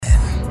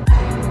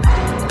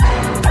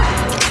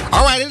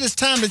right, it is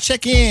time to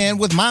check in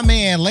with my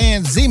man,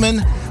 Lance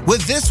Zeman,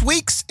 with this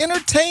week's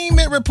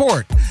entertainment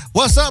report.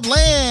 What's up,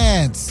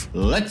 Lance?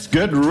 Let's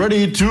get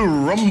ready to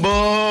rumble.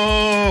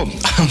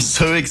 I'm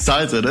so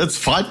excited. It's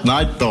fight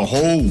night the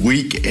whole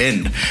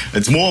weekend.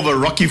 It's more of a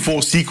Rocky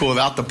IV sequel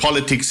without the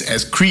politics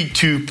as Creed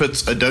 2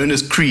 pits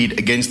Adonis Creed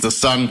against the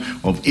son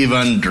of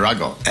Ivan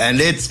Drago. And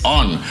it's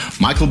on.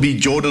 Michael B.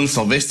 Jordan,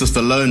 Sylvester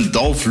Stallone,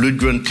 Dolph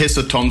Lundgren,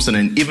 Tessa Thompson,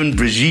 and even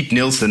Brigitte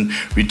Nielsen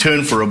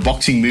return for a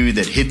boxing movie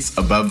that hits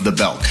above the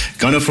belt.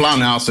 Gonna fly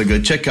now, so go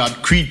check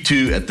out Creed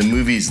 2 at the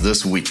movies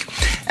this week.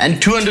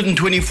 And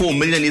 224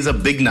 million is a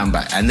big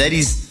number, and that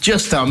is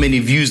just how many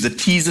views the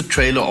teaser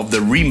trailer of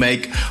the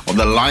remake of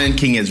The Lion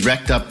King has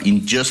racked up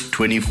in just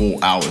 24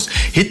 hours.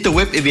 Hit the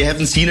web if you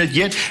haven't seen it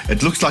yet.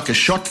 It looks like a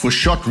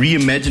shot-for-shot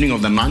reimagining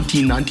of the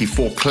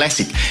 1994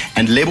 classic,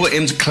 and Lebo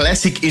M's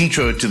classic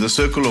intro to The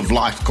Circle of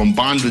Life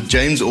combined with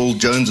James Earl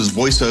Jones's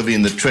voiceover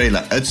in the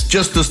trailer. It's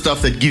just the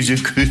stuff that gives you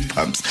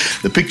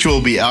goosebumps. The picture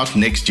will be out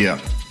next year.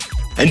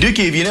 And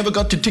Dookie, if you never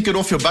got to tick it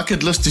off your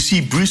bucket list to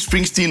see Bruce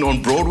Springsteen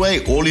on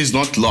Broadway, all is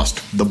not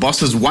lost. The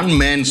Boss's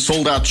one-man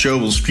sold-out show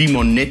will stream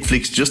on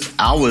Netflix just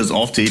hours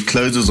after it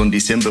closes on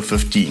December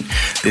 15.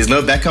 There's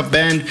no backup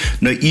band,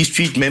 no E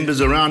Street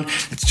members around.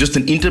 It's just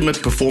an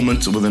intimate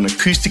performance with an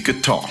acoustic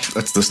guitar.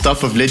 It's the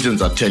stuff of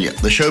legends, I tell you.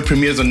 The show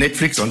premieres on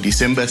Netflix on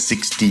December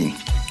 16.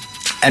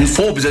 And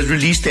Forbes has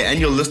released their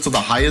annual list of the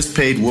highest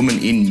paid women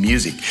in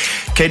music.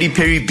 Katy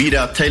Perry beat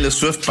out Taylor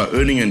Swift by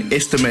earning an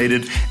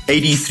estimated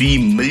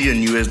 $83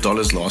 million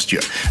last year.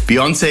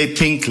 Beyonce,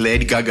 Pink,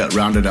 Lady Gaga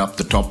rounded up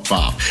the top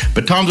 5.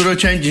 But times are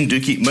changing,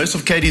 Dookie. Most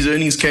of Katy's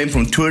earnings came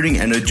from touring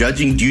and her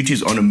judging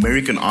duties on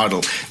American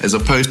Idol, as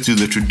opposed to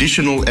the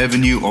traditional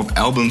avenue of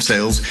album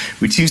sales,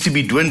 which seems to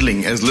be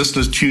dwindling as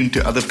listeners tune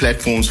to other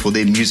platforms for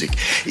their music.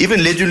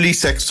 Even legendary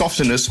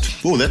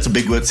saxophonist, oh, that's a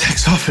big word,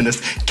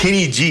 saxophonist,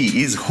 Kenny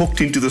G is hooked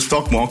into the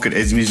stock market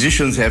as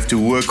musicians have to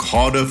work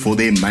harder for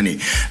their money.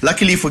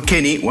 Luckily for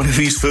Kenny, one of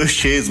his first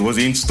shares was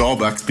in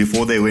Starbucks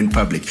before they went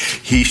public.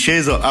 His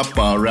shares are up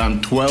by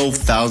around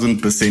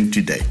 12,000%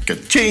 today.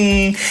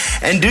 Ka-ching!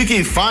 And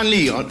Dookie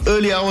finally, on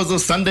early hours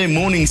of Sunday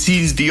morning,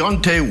 sees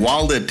Deontay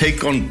Wilder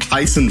take on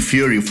Tyson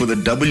Fury for the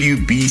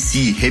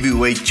WBC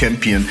heavyweight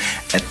champion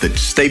at the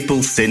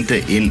Staples Center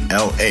in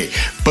LA.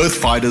 Both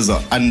fighters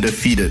are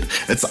undefeated.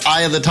 It's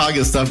eye of the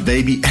tiger stuff,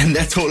 baby. And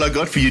that's all I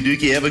got for you,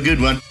 Dookie. Have a good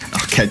one.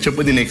 I'll catch up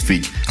with you next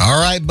week. All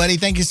right, buddy.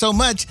 Thank you so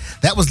much.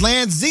 That was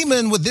Lance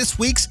Zeman with this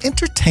week's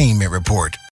entertainment report.